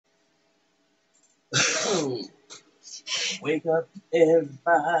Wake up,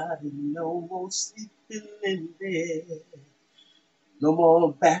 everybody, no more sleeping in bed. No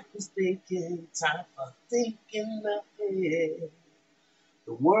more backwards thinking, time for thinking ahead.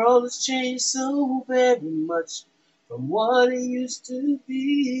 The world has changed so very much from what it used to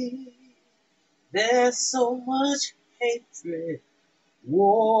be. There's so much hatred,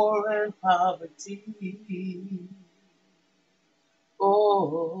 war, and poverty.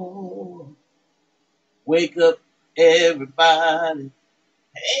 Oh, wake up, everybody.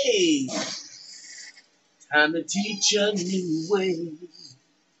 Hey, time to teach a new way.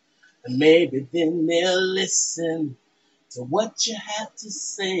 And maybe then they'll listen to what you have to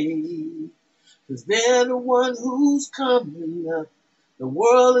say. Cause they're the one who's coming up. The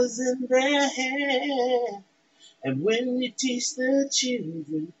world is in their hand. And when you teach the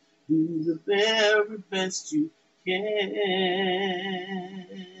children, do the very best you can.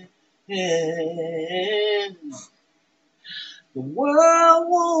 The world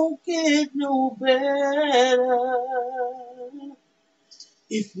won't get no better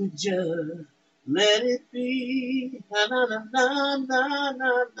if we just let it be. Na na na na na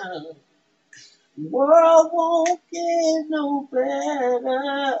na na. The world won't get no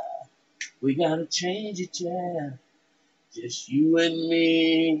better. We gotta change it, yeah. Just you and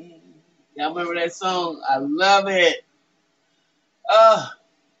me. Y'all remember that song? I love it.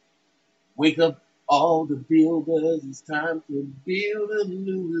 Wake up all the builders. It's time to build a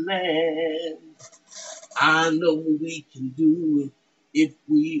new land. I know we can do it if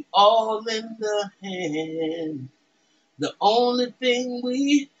we all lend a hand. The only thing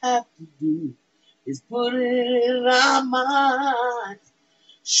we have to do is put it in our minds.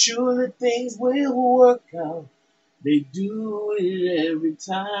 Surely things will work out. They do it every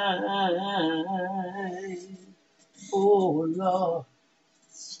time. Oh Lord,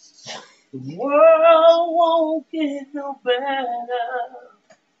 the world won't get no better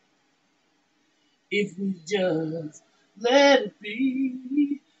if we just let it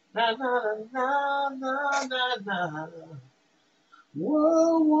be. Na na na na na na.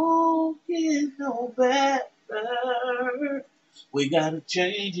 World won't get no better. We gotta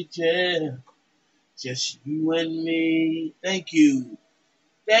change it, yeah. Just you and me. Thank you.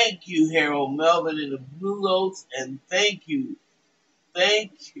 Thank you, Harold Melvin and the Blue Notes. And thank you.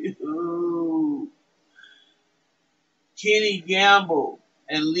 Thank you, Kenny Gamble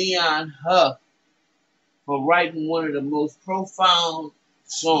and Leon Huff for writing one of the most profound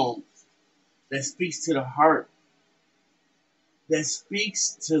songs that speaks to the heart. That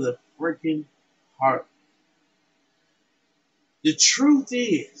speaks to the freaking heart. The truth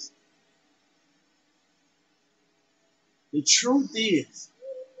is,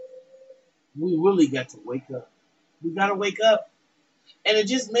 we really got to wake up. We got to wake up. And it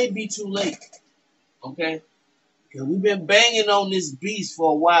just may be too late. Okay? Because we've been banging on this beast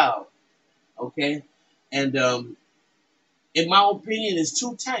for a while. Okay? And in my opinion, it's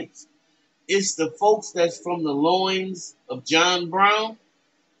two types. It's the folks that's from the loins of John Brown.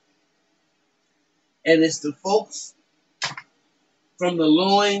 And it's the folks from the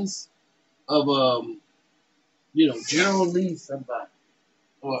loins of General Lee somebody.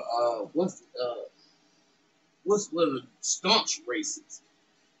 Or what's one of the staunch racists?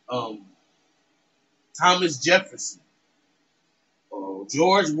 Thomas Jefferson or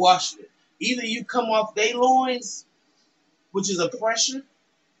George Washington. Either you come off their loins, which is oppression,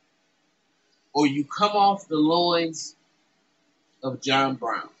 or you come off the loins of John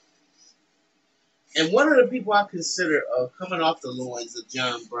Brown. And one of the people I consider coming off the loins of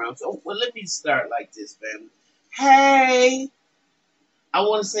John Brown. So, well, let me start like this, family. Hey, I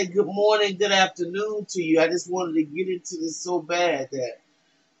want to say good morning, good afternoon to you. I just wanted to get into this so bad that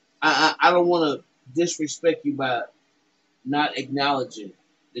I don't want to disrespect you by not acknowledging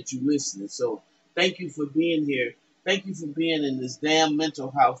that you're listening. So thank you for being here. Thank you for being in this damn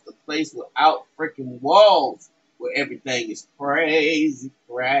mental house, the place without freaking walls, where everything is crazy,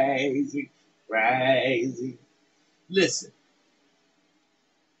 crazy, crazy. Listen,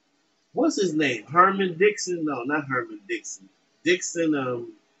 what's his name? Herman Dixon? No, not Herman Dixon. Dixon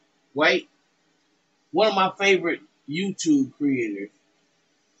White. One of my favorite YouTube creators.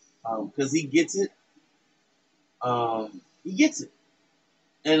 Because he gets it. He gets it.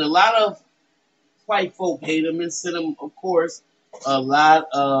 And a lot of white folk hate him and send him, of course, a lot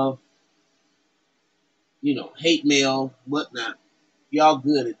of, hate mail, whatnot. Y'all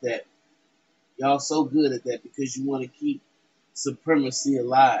good at that. Y'all so good at that because you want to keep supremacy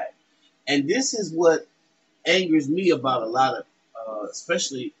alive. And this is what angers me about a lot of,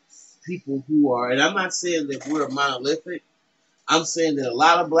 especially people who are, and I'm not saying that we're monolithic. I'm saying that a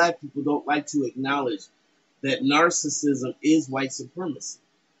lot of black people don't like to acknowledge that narcissism is white supremacy.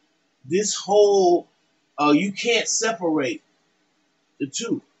 This whole, you can't separate the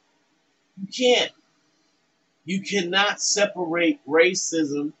two. You can't. You cannot separate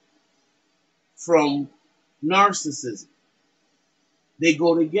racism from narcissism. They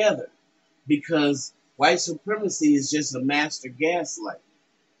go together because white supremacy is just a master gaslight.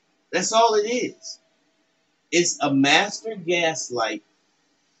 That's all it is. It's a master gaslight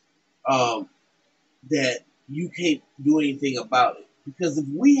that you can't do anything about it. Because if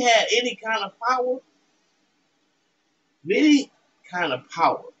we had any kind of power,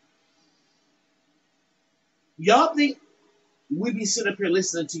 y'all think we be sitting up here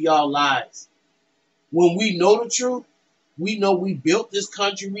listening to y'all lies? When we know the truth, we know we built this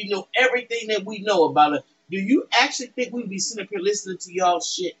country, we know everything that we know about it. Do you actually think we'd be sitting up here listening to y'all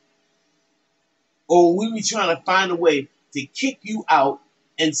shit? Or we be trying to find a way to kick you out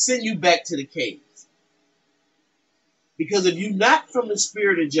and send you back to the caves? Because if you're not from the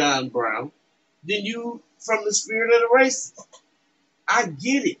spirit of John Brown, then you from the spirit of the racist. I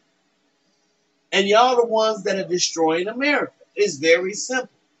get it. And y'all the ones that are destroying America. It's very simple.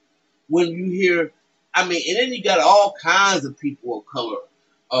 When you hear, and then you got all kinds of people of color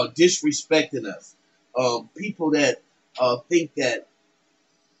disrespecting us. People that think that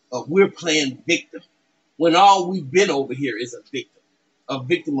we're playing victim, when all we've been over here is a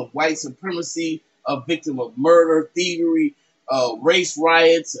victim of white supremacy, a victim of murder, thievery, race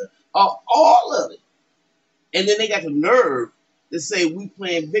riots, all of it. And then they got the nerve to say we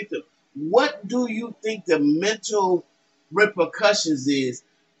playing victim. What do you think the mental repercussions is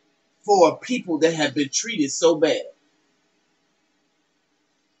for people that have been treated so bad?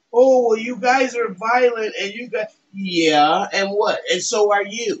 Oh, well, you guys are violent, and you got, yeah, and what? And so are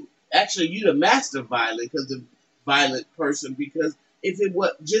you. Actually, you the master violent, because the violent person, because if it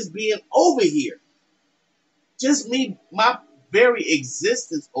was just being over here, just me, my very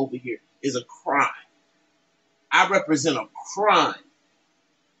existence over here is a crime. I represent a crime.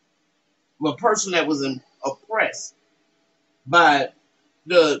 I'm a person that was oppressed by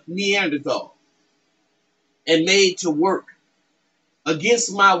the Neanderthal and made to work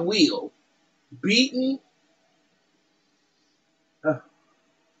against my will, beaten.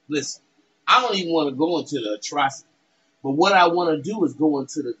 Listen, I don't even want to go into the atrocity, but what I want to do is go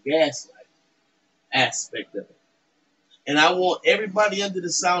into the gaslight aspect of it. And I want everybody under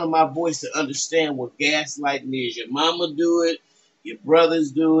the sound of my voice to understand what gaslighting is. Your mama do it, your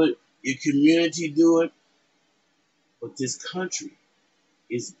brothers do it, your community do it. But this country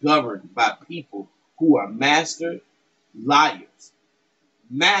is governed by people who are master liars,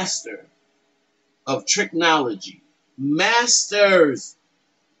 master of technology, masters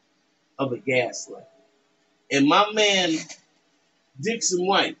of the gaslight. And my man, Dixon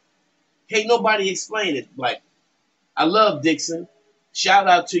White, can't nobody explain it. Like, I love Dixon. Shout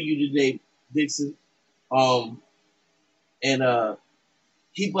out to you today, Dixon.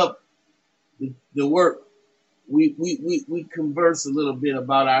 Keep up the work. We converse a little bit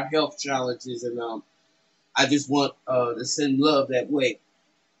about our health challenges, and I just want to send love that way.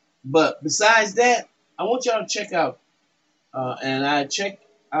 But besides that, I want y'all to check out, and I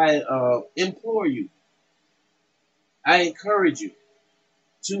implore you, I encourage you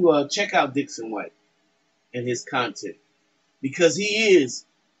to check out Dixon White and his content, because he is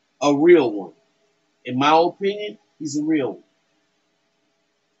a real one. In my opinion, he's a real one.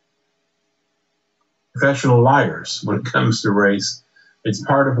 Professional liars when it comes to race. It's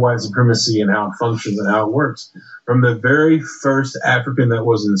part of white supremacy and how it functions and how it works. From the very first African that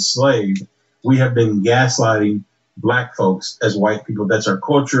was enslaved, we have been gaslighting black folks as white people. That's our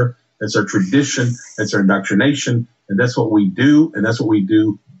culture. That's our tradition. That's our indoctrination. And that's what we do. And that's what we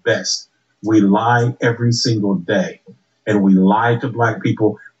do best. We lie every single day. And we lie to black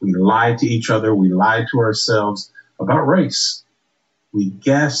people. We lie to each other. We lie to ourselves about race. We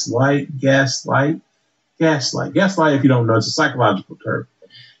gaslight. Gaslight, if you don't know, it's a psychological term.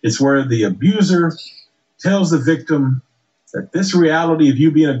 It's where the abuser tells the victim that this reality of you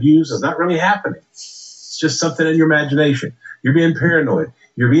being abused is not really happening. It's just something in your imagination. You're being paranoid.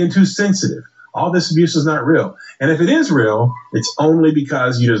 You're being too sensitive. All this abuse is not real. And if it is real, it's only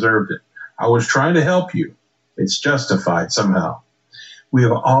because you deserved it. I was trying to help you. It's justified somehow. We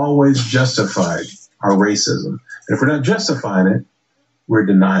have always justified our racism. And if we're not justifying it, we're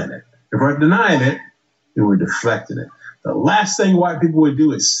denying it. If we're denying it, then we're deflecting it. The last thing white people would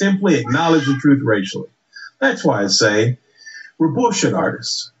do is simply acknowledge the truth racially. That's why I say we're bullshit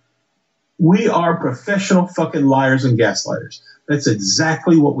artists. We are professional fucking liars and gaslighters. That's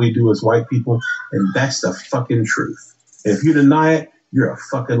exactly what we do as white people, and that's the fucking truth. And if you deny it, You're a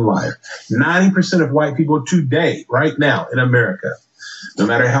fucking liar. 90% of white people today, right now in America, no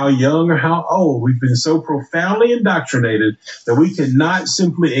matter how young or how old, we've been so profoundly indoctrinated that we cannot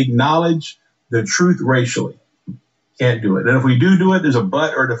simply acknowledge the truth racially. Can't do it. And if we do it, there's a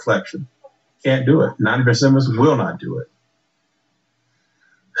but or deflection. Can't do it. 90% of us will not do it.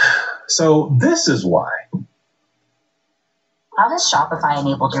 So this is why. How does Shopify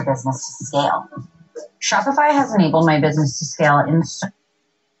enable your business to scale? Shopify has enabled my business to scale in.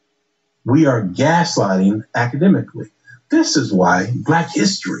 We are gaslighting academically. This is why Black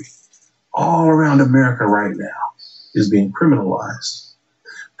history all around America right now is being criminalized.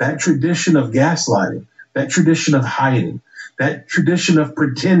 That tradition of gaslighting, that tradition of hiding, that tradition of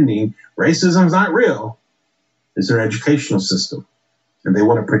pretending racism is not real is their educational system. And they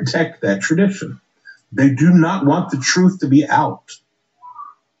want to protect that tradition. They do not want the truth to be out.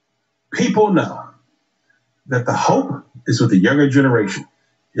 People know that the hope is with the younger generation.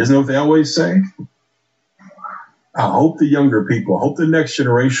 Isn't that what they always say? I hope the younger people, I hope the next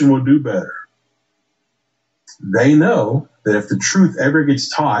generation will do better. They know that if the truth ever gets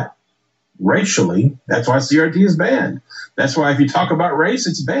taught racially, that's why CRT is banned. That's why if you talk about race,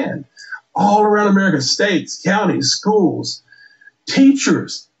 it's banned. All around America, states, counties, schools,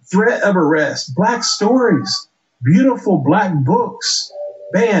 teachers, threat of arrest, Black stories, beautiful Black books,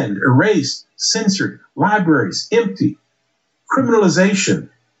 banned, erased, censored, libraries empty, criminalization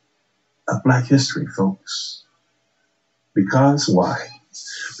of Black history, folks. Because why?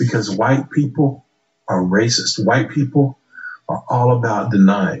 Because white people are racist. White people are all about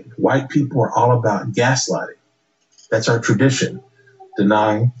denying. White people are all about gaslighting. That's our tradition.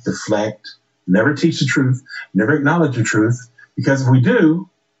 Deny, deflect, never teach the truth, never acknowledge the truth. Because if we do,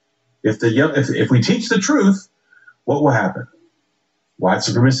 if we teach the truth, what will happen? White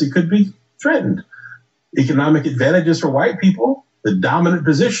supremacy could be threatened. Economic advantages for white people, the dominant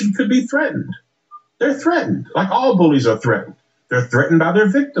position could be threatened. They're threatened, like all bullies are threatened. They're threatened by their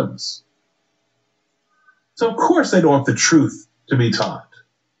victims. So of course they don't want the truth to be taught.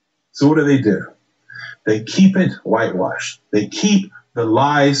 So what do? They keep it whitewashed. They keep the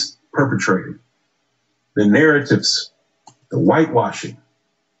lies perpetrated, the narratives, the whitewashing.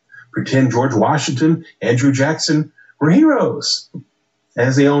 Pretend George Washington, Andrew Jackson were heroes,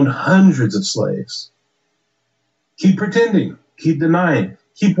 as they owned hundreds of slaves. Keep pretending, keep denying,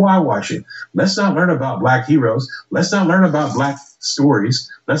 keep whitewashing. Let's not learn about Black heroes. Let's not learn about Black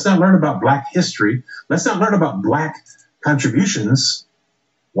stories. Let's not learn about Black history. Let's not learn about Black contributions.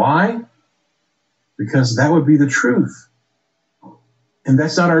 Why? Because that would be the truth. And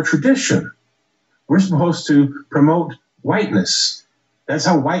that's not our tradition. We're supposed to promote whiteness. That's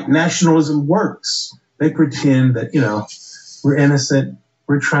how white nationalism works. They pretend that, we're innocent.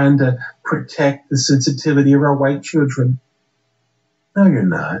 We're trying to protect the sensitivity of our white children. No, you're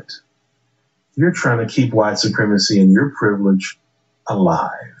not. You're trying to keep white supremacy and your privilege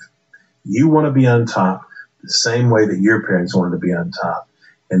alive. You want to be on top the same way that your parents wanted to be on top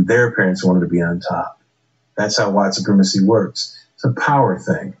and their parents wanted to be on top. That's how white supremacy works. It's a power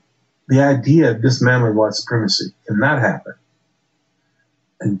thing. The idea of dismantling white supremacy cannot happen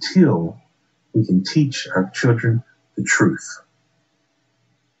until we can teach our children the truth.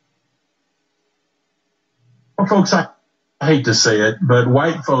 Well, folks, I hate to say it, but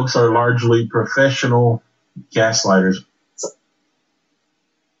white folks are largely professional gaslighters.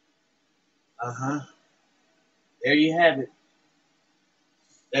 There you have it.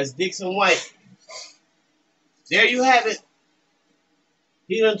 That's Dixon White. There you have it.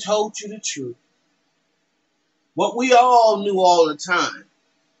 He done told you the truth. What we all knew all the time.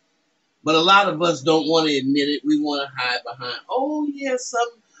 But a lot of us don't want to admit it. We want to hide behind,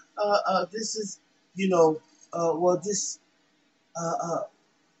 this is,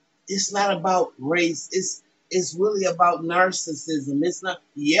 it's not about race. It's really about narcissism. It's not,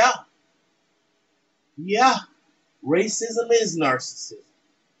 yeah. Racism is narcissism.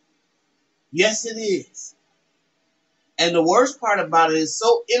 Yes, it is. And the worst part about it is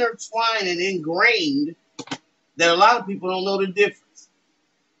so intertwined and ingrained that a lot of people don't know the difference.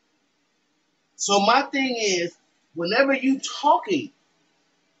 So my thing is, whenever you talking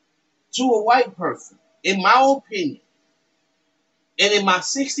to a white person, in my opinion, and in my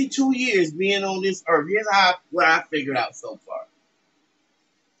 62 years being on this earth, here's what I figured out so far.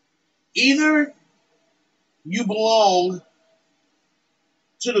 Either you belong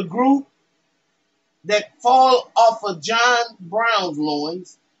to the group that fall off of John Brown's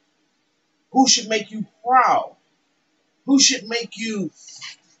loins, who should make you proud, who should make you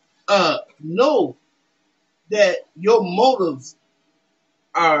know that your motives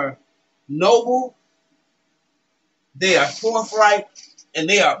are noble They are forthright, and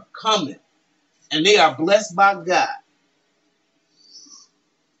they are coming, and they are blessed by God.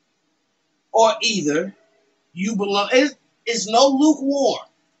 Or either you belong. It's no lukewarm.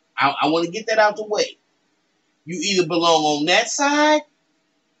 I want to get that out the way. You either belong on that side,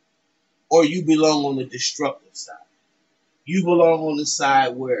 or you belong on the destructive side. You belong on the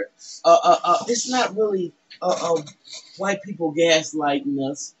side where it's not really white people gaslighting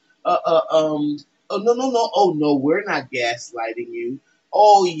us. Oh no. Oh no, we're not gaslighting you.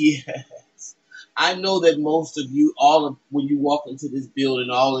 Oh yes, I know that most of you, when you walk into this building,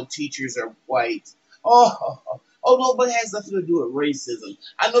 all the teachers are white. Oh no, but it has nothing to do with racism.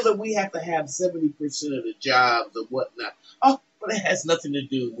 I know that we have to have 70% of the jobs or whatnot. Oh, but it has nothing to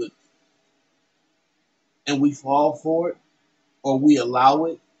do with, and we fall for it or we allow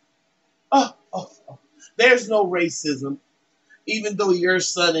it. Oh. There's no racism, even though your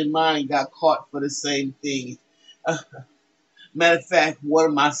son and mine got caught for the same thing. Uh, Matter of fact, one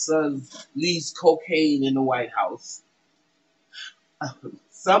of my sons leaves cocaine in the White House.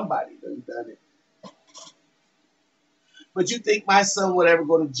 Somebody done it. But you think my son would ever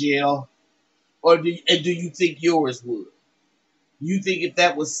go to jail? Or do you think yours would? You think if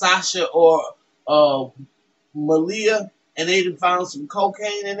that was Sasha or Malia and they'd found some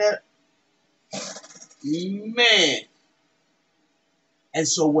cocaine in it? Man. And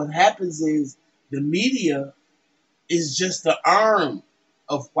so what happens is the media is just the arm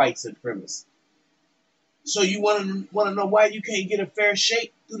of white supremacy. So you want to know why you can't get a fair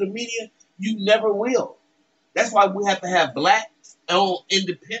shake through the media? You never will. That's why we have to have black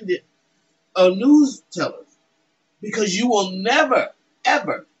independent news tellers, because you will never,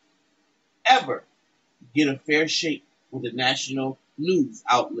 ever, ever get a fair shake with the national news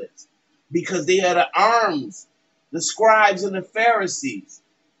outlets, because they are the arms, the scribes and the Pharisees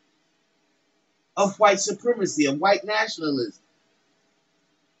of white supremacy, of white nationalism.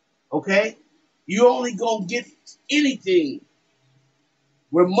 Okay? You're only going to get anything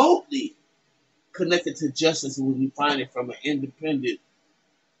remotely connected to justice when you find it from an independent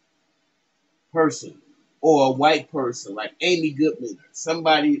person or a white person like Amy Goodman, or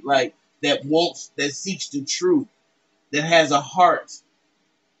somebody like that seeks the truth, that has a heart,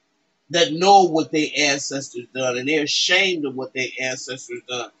 that know what their ancestors done, and they're ashamed of what their ancestors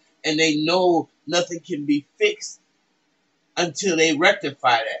done, and they know nothing can be fixed until they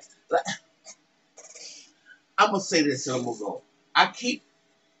rectify that. I'm gonna say this and I'm gonna go.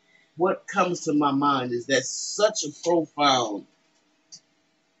 What comes to my mind is that let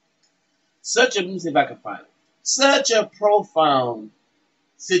me see if I can find it. Such a profound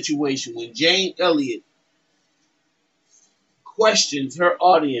situation when Jane Elliott questions her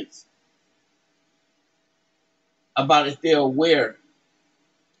audience about if they're aware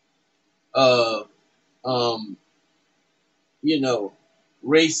of,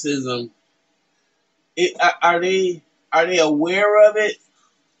 racism. Are they aware of it,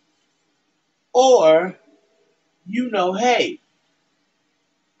 or hey,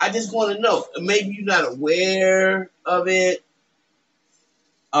 I just want to know. Maybe you're not aware of it,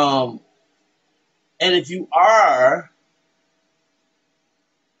 and if you are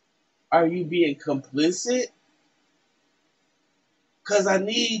you being complicit? Because I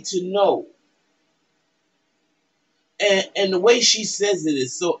need to know. And the way she says it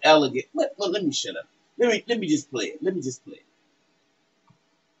is so elegant. Let me shut up. Let me just play it. Let me just play it.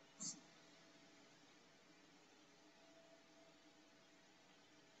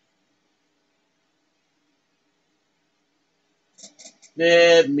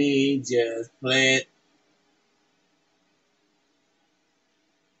 Let me just play it.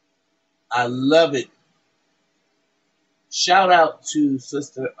 I love it. Shout out to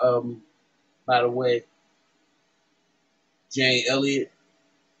Sister, by the way, Jane Elliott.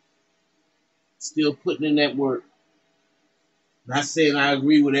 Still putting in that work. Not saying I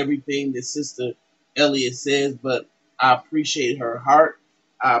agree with everything that Sister Elliott says, but I appreciate her heart.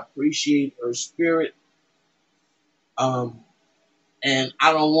 I appreciate her spirit. And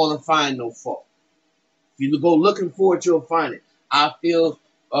I don't want to find no fault. If you go looking for it, you'll find it. I feel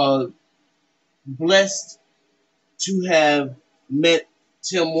blessed to have met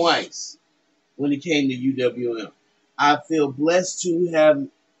Tim Weiss when he came to UWM. I feel blessed to have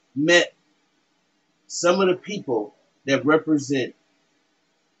met some of the people that represent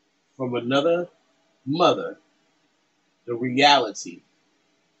from another mother the reality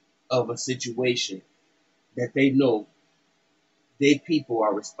of a situation that they know they people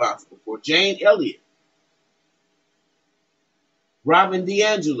are responsible for. Jane Elliott, Robin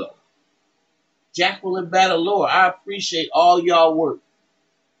DiAngelo, Jacqueline Badalore, I appreciate all y'all work.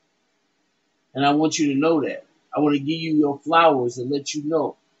 And I want you to know that. I want to give you your flowers and let you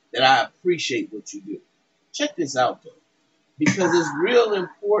know that I appreciate what you do. Check this out, though, because it's real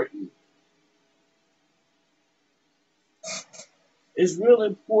important. It's real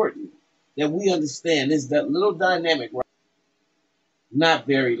important that we understand this that little dynamic, right? Not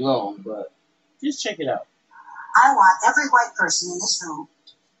very long, but just check it out. I want every white person in this room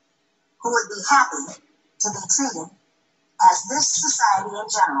who would be happy to be treated as this society in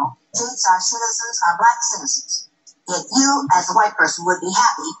general treats our citizens, our black citizens. If you, as a white person, would be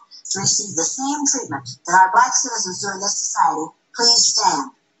happy to receive the same treatment that our black citizens do in this society, please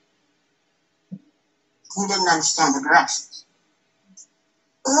stand. You didn't understand the directions.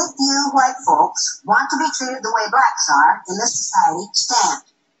 If you white folks want to be treated the way blacks are in this society, stand.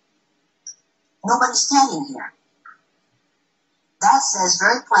 Nobody's standing here. That says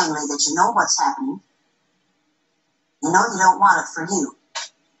very plainly that you know what's happening. You know you don't want it for you.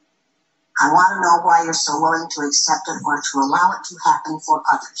 I want to know why you're so willing to accept it or to allow it to happen for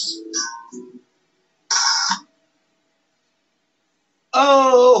others.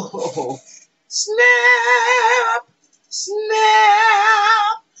 Oh, snap,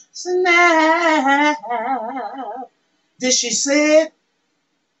 snap, snap. Did she say it?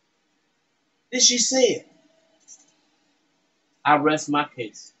 Did she say it? I rest my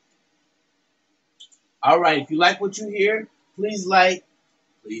case. All right, if you like what you hear, please like,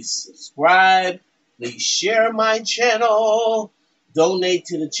 please subscribe, please share my channel, donate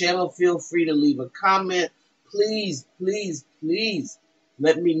to the channel, feel free to leave a comment. Please, please, please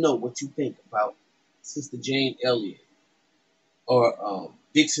let me know what you think about Sister Jane Elliott or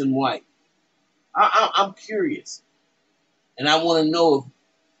Dixon White. I'm curious, and I want to know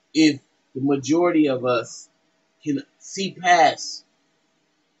if the majority of us can see past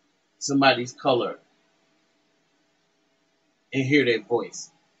somebody's color and hear their voice.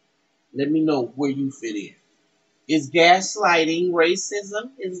 Let me know where you fit in. Is gaslighting racism?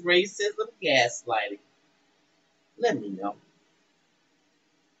 Is racism gaslighting? Let me know.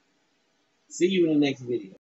 See you in the next video.